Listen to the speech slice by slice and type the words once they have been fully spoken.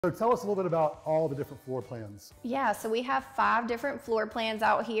So tell us a little bit about all the different floor plans. Yeah, so we have 5 different floor plans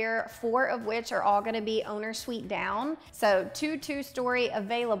out here, 4 of which are all gonna be owner suite down. So 2 2-story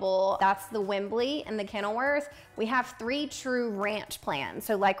available, that's the Wembley and the Kenilworth. We have 3 true ranch plans.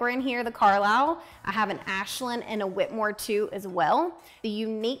 So like we're in here, the Carlisle, I have an Ashland and a Whitmore 2 as well. The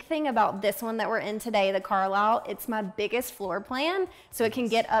unique thing about this one that we're in today, the Carlisle, it's my biggest floor plan, so it can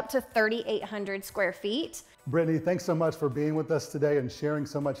get up to 3,800 square feet. Brittany, thanks so much for being with us today and sharing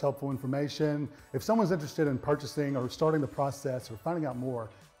so much helpful information. If someone's interested in purchasing or starting the process or finding out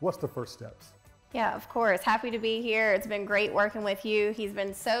more, what's the first steps? Yeah, of course. Happy to be here. It's been great working with you. He's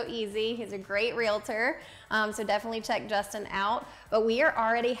been so easy. He's a great realtor. So definitely check Justin out. But we are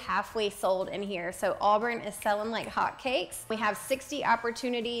already halfway sold in here. So Allburn is selling like hotcakes. We have 60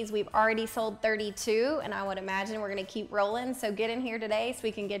 opportunities. We've already sold 32, and I would imagine we're going to keep rolling. So get in here today so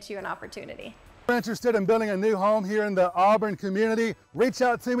we can get you an opportunity. If you're interested in building a new home here in the Auburn community, reach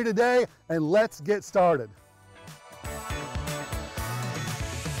out to me today and let's get started.